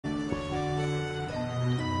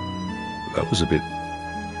that was a bit...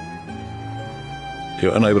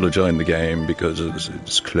 You're unable to join the game because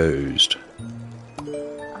it's closed.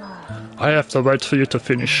 I have to wait for you to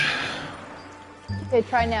finish. Okay,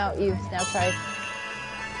 try now, Eves. Now try.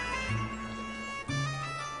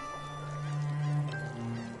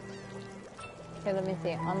 Okay, let me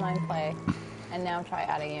see. Online play. And now try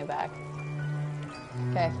adding it back.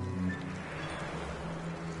 Okay.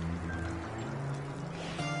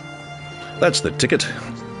 That's the ticket.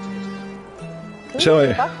 Who Shall the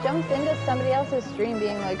I? fuck jumps into somebody else's stream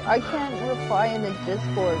being like, I can't reply in the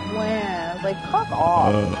Discord. When? Like, fuck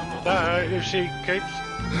off. No, if she keeps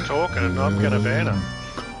talking, I'm going to ban her.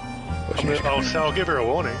 I'll give her a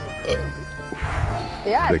warning.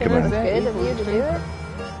 Yeah, I think it was good of you to do it.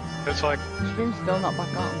 It's like... Stream's still not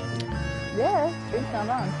back on. Yeah, stream's not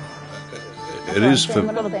on. It is for...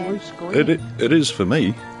 It is for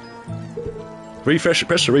me. Refresh.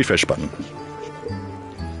 Press the refresh button.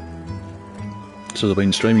 So they've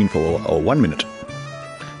been streaming for 1 minute.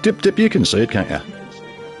 Dip, you can see it, can't you?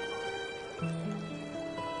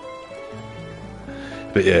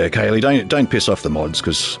 But yeah, Kaylee, don't piss off the mods,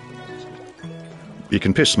 because you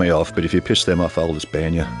can piss me off, but if you piss them off, I'll just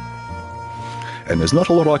ban you. And there's not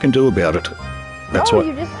a lot I can do about it. That's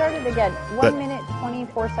you just started again. 1 minute,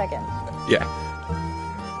 24 seconds. Yeah.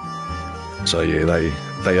 So yeah,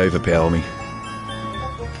 they overpower me.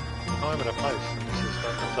 I'm in a place. This is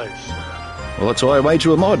not the place. Well, that's why I made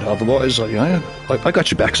you a mod. Otherwise, you know, I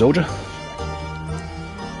got your back, soldier.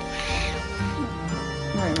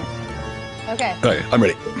 Okay. Okay, I'm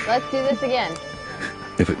ready. Let's do this again.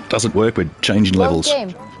 If it doesn't work, we're changing levels.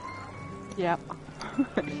 Game. Yep.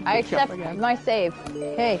 I accept my save.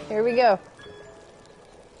 Okay, here we go.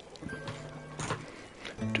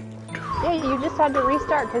 Yeah, you just had to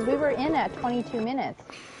restart because we were in at 22 minutes.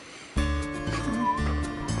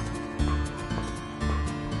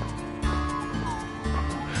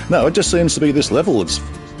 No, it just seems to be this level.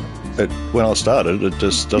 When I started, it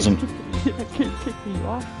just doesn't... Keep kicking you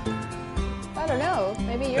off. I don't know.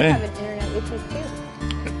 Maybe you're having internet issues too.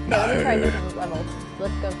 Okay, let me try different levels.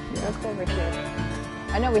 Let's go over here.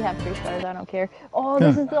 I know we have 3 stars. I don't care. Oh,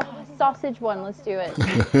 this is the sausage one. Let's do it.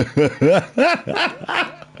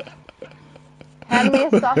 Hand me a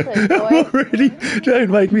sausage, boy. Already? Don't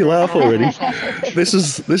make me laugh already. This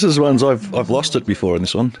is ones I've lost it before in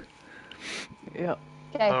this one. Yep.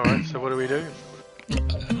 Okay. Alright, so what do we do?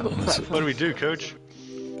 What do we do, coach?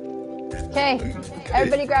 Okay,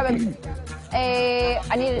 everybody grab I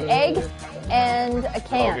need an egg and a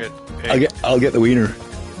can. I'll get the wiener.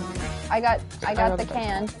 I got the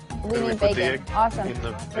can. We need bacon. Awesome.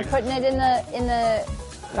 We're putting it in the.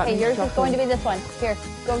 Okay, yours is going to be this one. Here,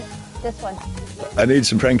 go this one. I need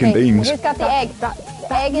some Franken beans. Who's got the egg? The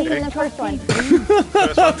egg is in the first one.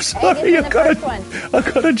 I'm sorry, I've got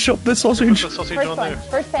to chop the sausage. Put the sausage First on one. there.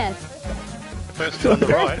 First pan. First on the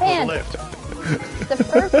right or the left? The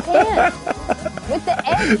first pan with the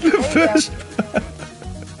egg.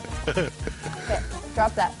 There you go. Okay,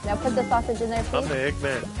 drop that. Now put the sausage in there, please. I'm the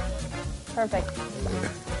Eggman. Perfect.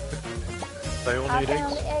 They all need I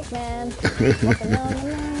eggs. found the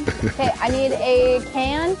Eggman. Okay, I need a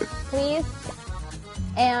can, please,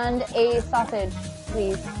 and a sausage,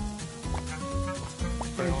 please.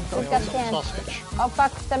 Who's got the can? Sausage. Oh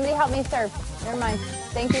fuck! Somebody help me serve. Never mind.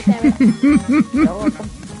 Thank you, Sammy. You're welcome.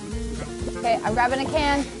 Okay, I'm grabbing a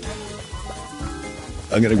can.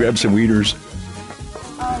 I'm gonna grab some wieners.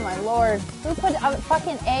 Oh my lord! Who put a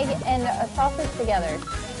fucking egg and a sausage together?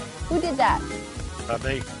 Who did that?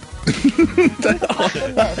 Me.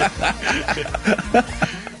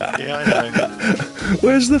 Yeah, I know.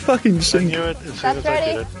 Where's the fucking sink? I knew it as soon That's as I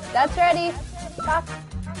ready. did it. That's ready. Fuck.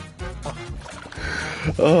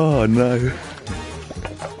 Oh no.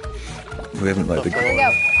 We haven't made the Here we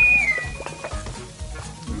go.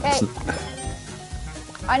 Okay.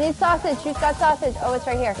 I need sausage. Who's got sausage? Oh, it's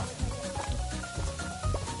right here.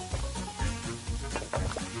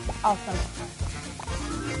 Awesome.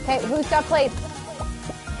 Okay, who's got plates?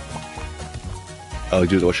 I'll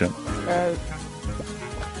do the washing.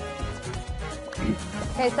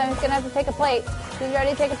 Okay, someone's gonna have to take a plate. Who's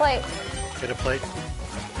ready to take a plate? Get a plate.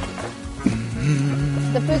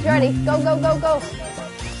 The food's ready. Go, go, go, go.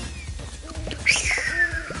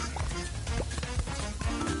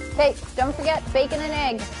 Okay, don't forget bacon and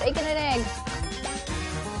egg. Bacon and egg.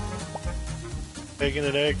 Bacon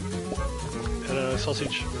and egg. And a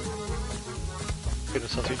sausage. Get a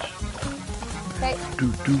sausage. Okay.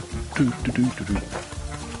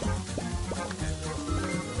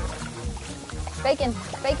 Bacon.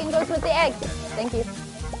 Bacon goes with the egg. Thank you.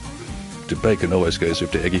 The bacon always goes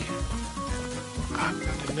with the eggy.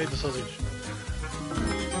 Didn't need the sausage.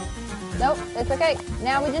 Nope, it's okay.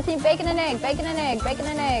 Now we just need bacon and egg, bacon and egg, bacon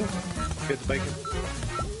and egg. Get the bacon.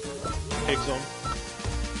 Eggs on.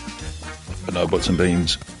 But no butts and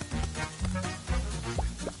beans.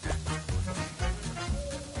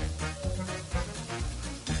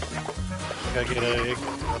 Go get an egg.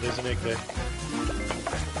 Oh, there's an egg there.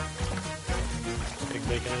 Egg,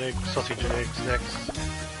 bacon and egg. Sausage and eggs next.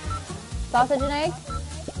 Sausage and egg?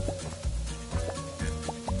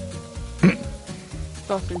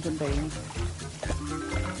 Sausage and beans.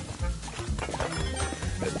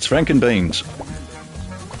 It's Frank and beans.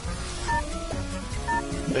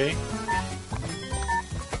 B.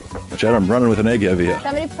 Watch out, I'm running with an egg over here.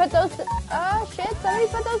 Somebody put those, oh shit, somebody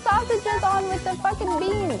put those sausages on with the fucking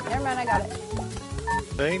beans. Never mind, I got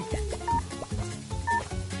it. Bean.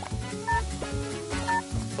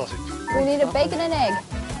 Sausage. We need a bacon and egg.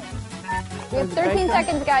 We have 13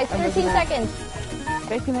 seconds, guys, 13 seconds.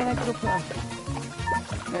 Bacon and egg for the plus.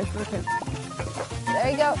 There's looking.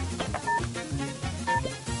 There you go.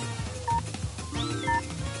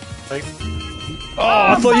 Bean. Oh,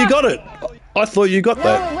 I thought you got it. I thought you got No,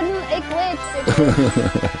 that. it wouldn't, it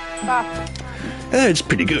glitched. Fuck. Yeah, it's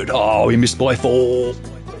pretty good. Oh, we missed by 4.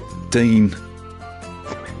 Dean.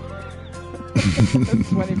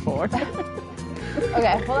 24.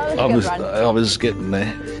 Okay, well that was a good run. I was getting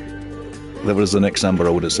there. That was the next number I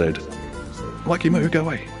would have said. Lucky Moo, go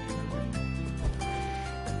away.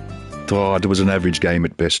 Oh, it was an average game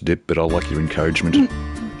at best, Dip, but I like your encouragement.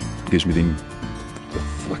 Gives me the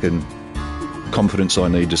fucking confidence I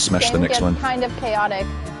need to smash the Game next gets one. kind of chaotic.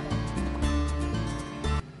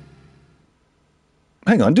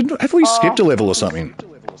 Hang on, have we skipped a level or something?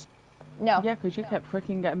 No. Yeah, because you kept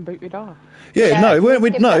freaking getting booted off. Yeah, no, we we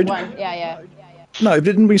skipped no, that one. Yeah. no,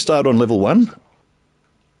 didn't we start on level 1?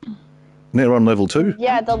 Now we're on level 2?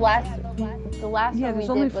 Yeah, the last Yeah, one we there's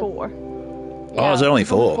only did was... 4. Oh, is it only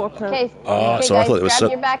 4? Okay, Oh, okay so I guys, thought it was grab so-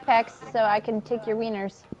 your backpacks so I can take your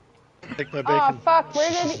wieners. Take my Oh bacon. fuck, where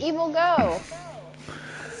did Evil go?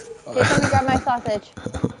 Okay, Sammy, grab my sausage.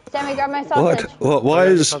 Sammy, grab my sausage. What?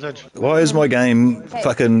 Why is my game Okay.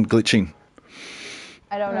 fucking glitching?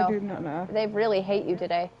 I don't I know. do not know. They really hate you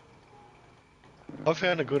today. I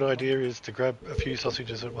found a good idea is to grab a few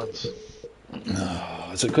sausages at once. Oh,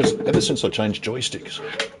 is it because ever since I changed joysticks,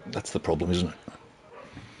 that's the problem, isn't it?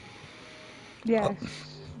 Yes.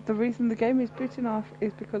 The reason the game is booting off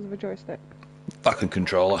is because of a joystick. Fucking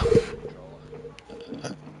controller.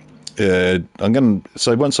 Yeah,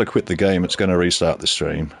 so once I quit the game, it's going to restart the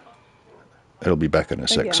stream. It'll be back in a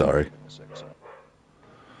sec, Again. sorry.